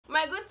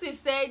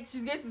said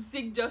she's going to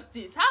seek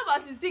justice. How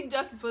about you seek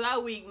justice for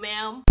that wig,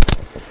 ma'am?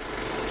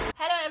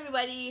 Hello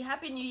everybody,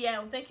 happy new year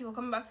and thank you for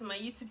coming back to my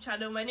YouTube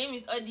channel. My name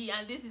is Odi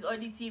and this is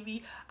Odi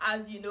TV,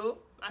 as you know,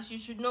 as you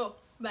should know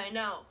by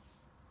now.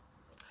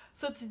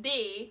 So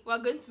today we're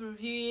going to be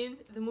reviewing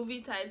the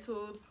movie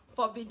titled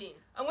Forbidden.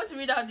 I'm going to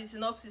read out the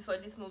synopsis for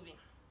this movie.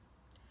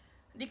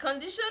 The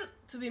condition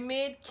to be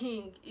made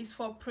king is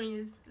for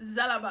Prince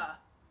Zalaba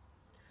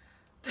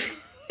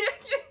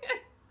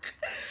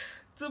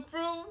to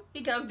prove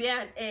he can be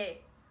an heir.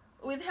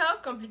 With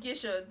health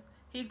complications,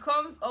 he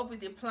comes up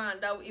with a plan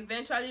that will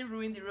eventually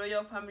ruin the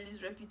royal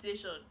family's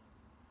reputation.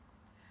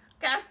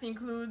 Cast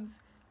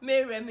includes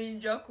Remmy,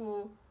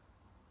 Njoku,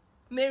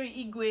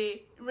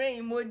 Igwe,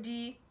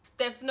 Emodi,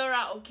 Steph,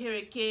 Nora,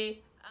 Okere.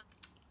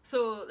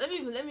 So let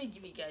me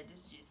give you guys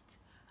this gist.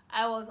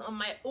 I was on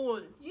my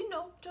own, you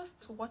know,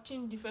 just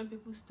watching different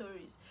people's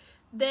stories.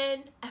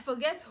 Then I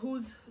forget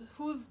whose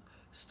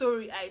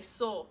story I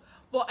saw,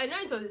 but I know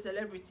it was a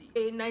celebrity,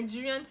 a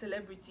Nigerian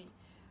celebrity.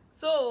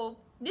 So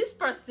this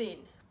person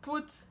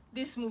put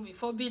this movie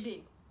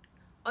Forbidden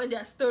on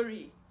their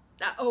story,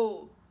 that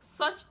oh,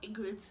 such a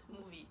great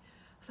movie.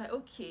 I was like,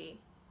 okay,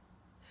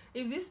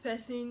 if this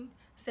person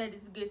said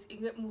it's a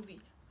great movie,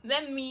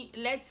 let me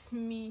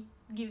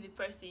give the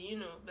person, you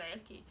know,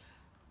 like, okay.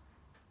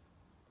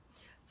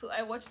 So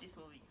I watched this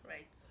movie,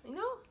 right? You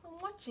know, I'm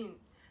watching, and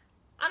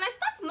I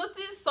start to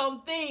notice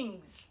some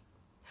things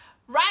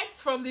right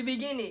from the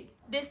beginning.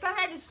 They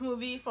started this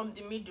movie from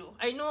the middle.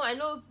 I know,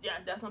 yeah,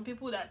 there are some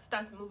people that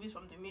start movies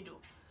from the middle.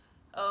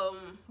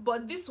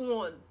 But this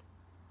one,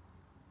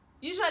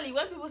 usually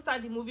when people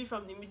start the movie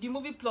from the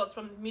movie plots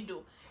from the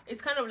middle,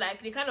 it's kind of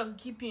like they kind of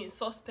keep you in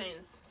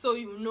suspense, so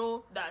you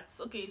know that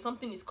okay,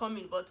 something is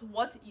coming, but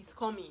what is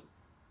coming,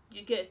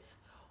 you get.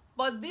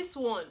 But this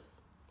one,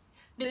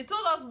 they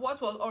told us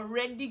what was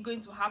already going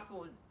to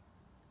happen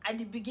at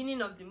the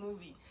beginning of the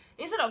movie,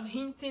 instead of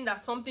hinting that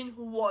something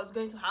was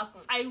going to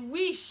happen. I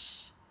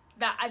wish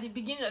that at the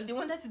beginning they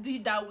wanted to do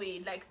it that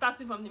way, like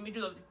starting from the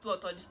middle of the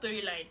plot or the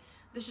storyline.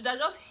 They should have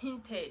just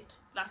hinted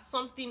that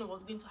something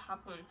was going to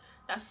happen,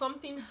 that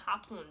something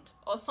happened,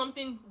 or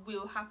something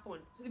will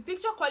happen. The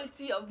picture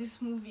quality of this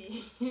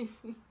movie, it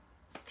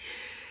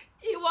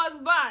was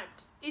bad.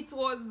 It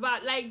was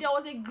bad. Like, there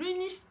was a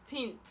greenish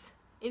tint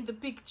in the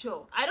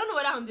picture. I don't know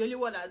whether I'm the only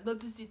one that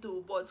noticed it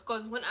too, but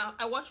because when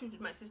I watched it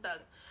with my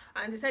sisters,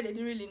 and they said they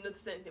didn't really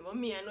notice anything, but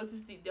me, I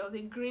noticed it. There was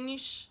a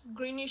greenish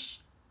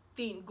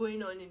thing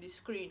going on in the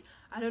screen.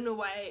 I don't know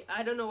why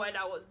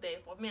that was there,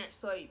 but me, I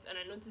saw it and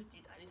I noticed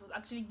it, and it was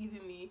actually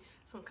giving me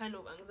some kind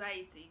of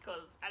anxiety,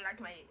 because I like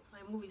my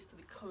movies to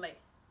be clear,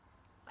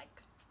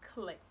 like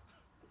clear.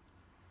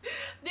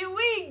 The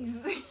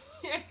wigs.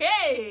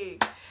 Hey,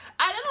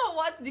 I don't know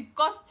what the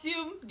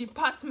costume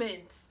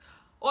department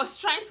was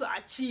trying to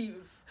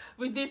achieve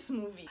with this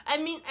movie. I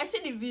mean, I see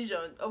the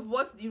vision of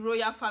what the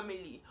royal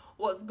family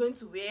was going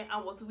to wear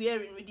and was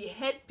wearing, with the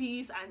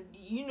headpiece and the,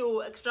 you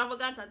know,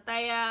 extravagant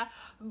attire,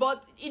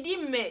 but it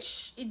didn't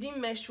mesh. It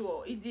didn't mesh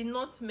well. It did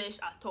not mesh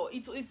at all.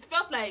 It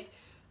felt like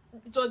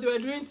they were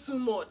doing too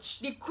much.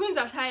 The queen's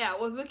attire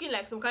was looking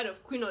like some kind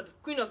of queen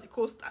of the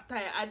coast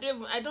attire. I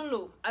don't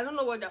know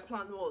what their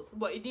plan was,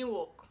 but it didn't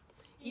work.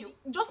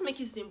 Just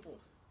make it simple.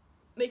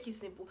 Make it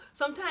simple.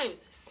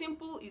 Sometimes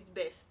simple is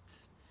best.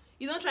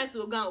 You don't try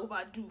to go and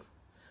overdo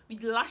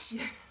with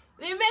lashes.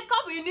 The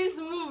makeup in this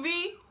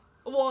movie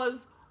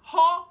was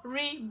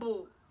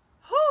horrible.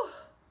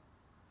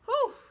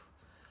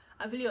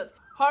 I feel it.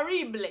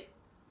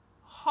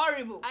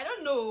 Horrible. I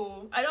don't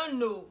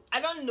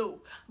know.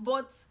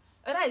 But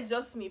that is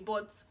just me.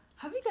 But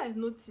have you guys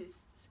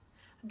noticed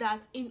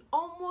that in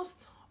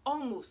almost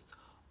all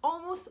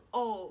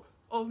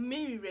of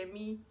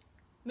Remy's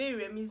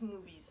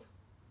movies,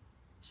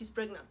 she's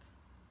pregnant?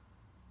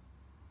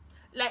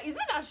 Like, is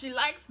it that she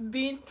likes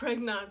being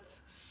pregnant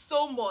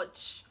so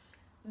much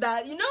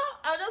that, you know,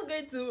 I'm just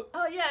going to,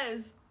 oh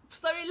yes,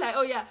 story like,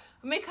 oh yeah,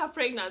 make her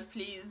pregnant,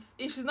 please.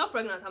 If she's not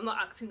pregnant, I'm not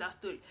acting that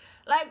story.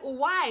 Like,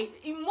 why?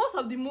 In most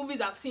of the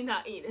movies I've seen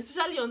her in,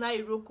 especially on that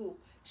Irokotv,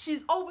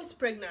 she's always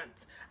pregnant.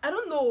 I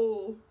don't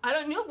know.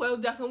 Well,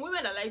 there are some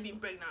women that like being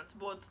pregnant,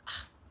 but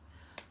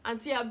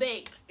auntie, I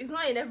beg, it's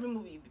not in every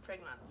movie you be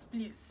pregnant.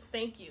 Please,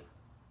 thank you.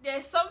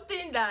 There's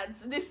something that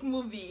this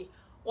movie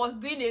was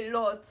doing a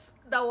lot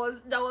that was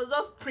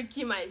just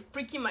pricking my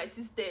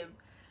system.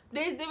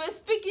 They were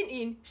speaking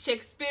in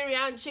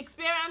Shakespearean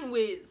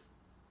ways.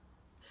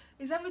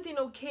 Is everything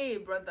okay,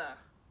 brother?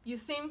 You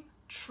seem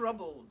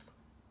troubled.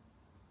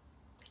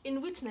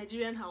 In which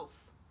Nigerian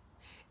house?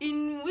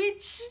 In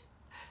which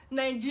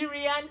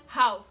Nigerian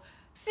house?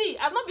 See,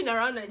 I've not been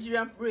around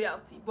Nigerian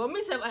royalty, but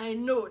myself, I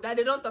know that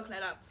they don't talk like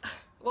that.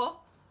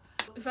 Well,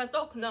 if I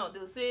talk now,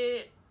 they'll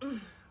say.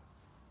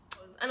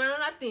 And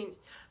another thing,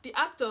 the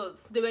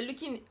actors, they were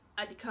looking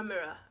at the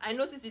camera. I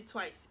noticed it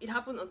twice. It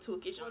happened on 2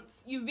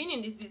 occasions. You've been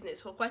in this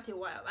business for quite a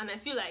while, and I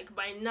feel like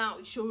by now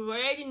you should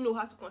already know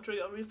how to control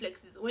your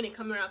reflexes when a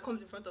camera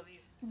comes in front of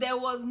you. There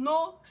was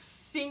no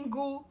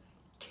single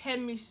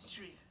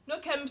chemistry. No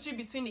chemistry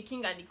between the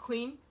king and the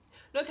queen.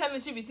 no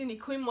chemistry between the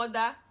queen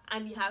mother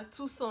and her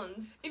 2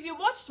 sons. If you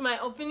watched my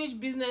unfinished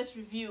business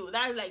review,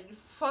 that's like the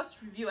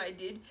first review I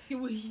did, you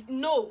will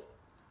know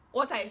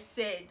what I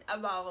said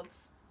about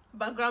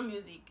background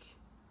music,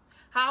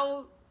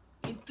 how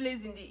it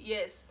plays in the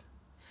ears.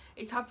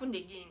 It happened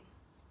again.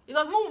 It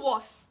was even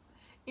worse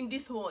in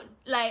this one.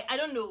 Like, I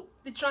don't know,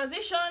 the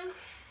transition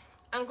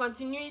and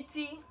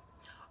continuity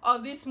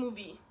of this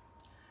movie,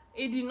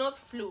 it did not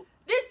flow.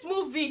 This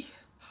movie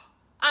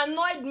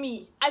annoyed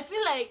me. I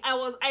feel like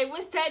I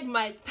wasted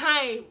my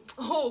time.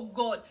 Oh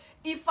God,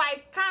 if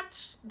I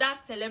catch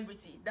that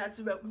celebrity that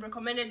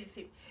recommended this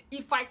film,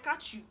 if I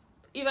catch you,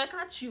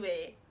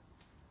 hey.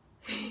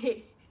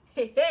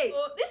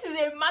 So this is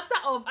a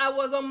matter of, I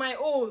was on my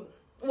own.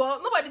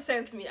 Well, nobody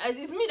sent me.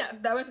 It's me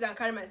that went to go and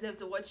carry myself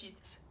to watch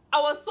it. I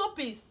was so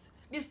pissed.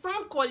 The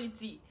sound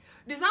quality.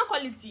 Like,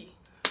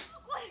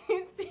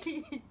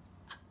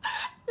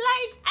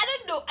 I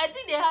don't know. I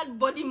think they had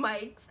body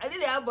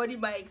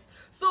mics.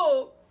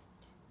 So,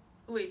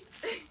 wait.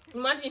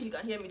 Imagine if you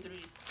can hear me through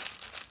this.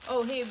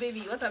 Oh, hey,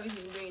 baby, what have you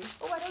been doing?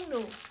 Oh, I don't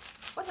know.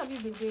 What have you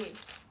been doing?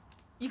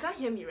 You can't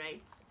hear me,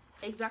 right?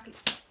 Exactly.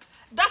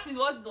 That is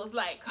what it was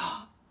like.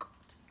 Oh, God.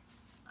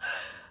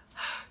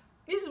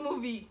 This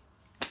movie,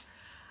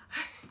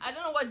 I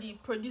don't know what the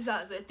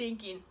producers were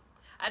thinking.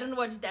 I don't know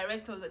what the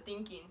directors were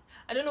thinking.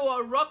 I don't know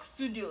what Rock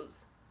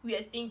Studios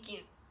were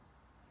thinking.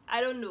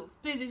 I don't know.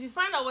 Please, if you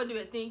find out what they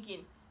were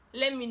thinking,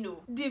 let me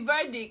know. The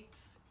verdict.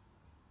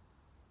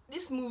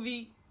 This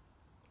movie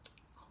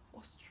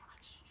was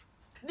trash.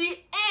 The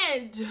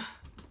end.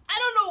 I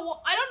don't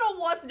know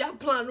what their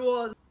plan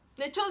was.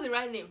 They chose the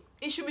right name.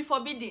 It should be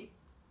forbidden.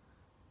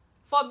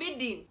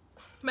 Forbidden.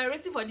 My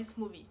rating for this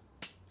movie,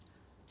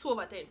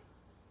 2/10.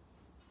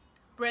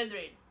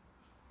 Brethren,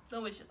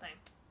 don't waste your time.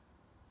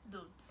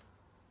 Don't.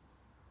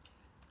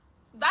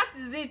 That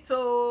is it.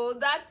 Oh,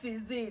 that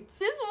is it.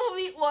 This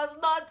movie was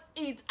not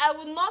it. I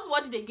will not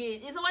watch it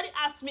again. If somebody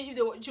asked me if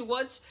they should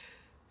watch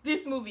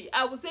this movie,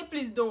 I would say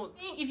please don't.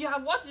 If you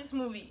have watched this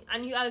movie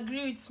and you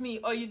agree with me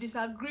or you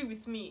disagree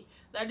with me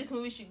that this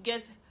movie should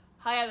get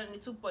higher than the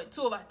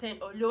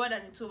 2/10 or lower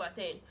than the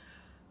 2/10,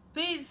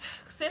 please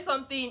say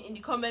something in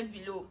the comments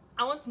below.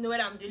 I want to know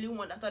whether I'm the only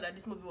one that thought that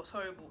this movie was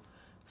horrible.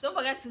 So don't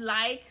forget to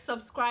like,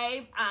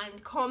 subscribe,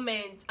 and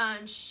comment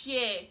and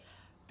share.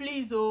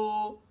 Please,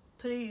 oh,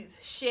 please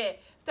share.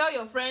 Tell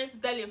your friends,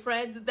 tell your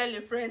friends, tell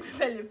your friends,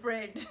 tell your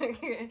friend.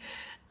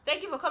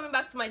 Thank you for coming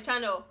back to my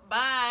channel.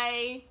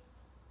 Bye.